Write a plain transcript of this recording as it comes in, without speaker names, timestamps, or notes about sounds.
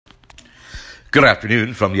Good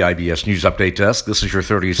afternoon from the IBS News Update Desk. This is your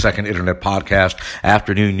 30-second Internet Podcast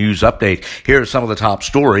Afternoon News Update. Here are some of the top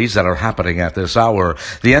stories that are happening at this hour.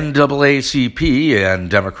 The NAACP and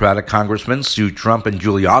Democratic congressmen sued Trump and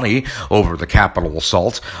Giuliani over the Capitol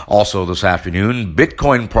assault. Also this afternoon,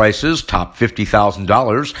 Bitcoin prices top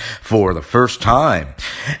 $50,000 for the first time.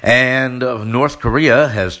 And North Korea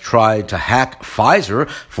has tried to hack Pfizer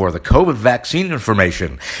for the COVID vaccine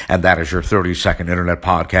information. And that is your 30-second Internet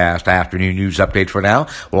Podcast Afternoon News Update for now.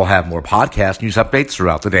 We'll have more podcast news updates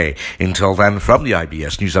throughout the day. Until then, from the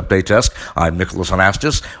IBS News Update Desk, I'm Nicholas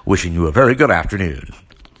Anastas, wishing you a very good afternoon.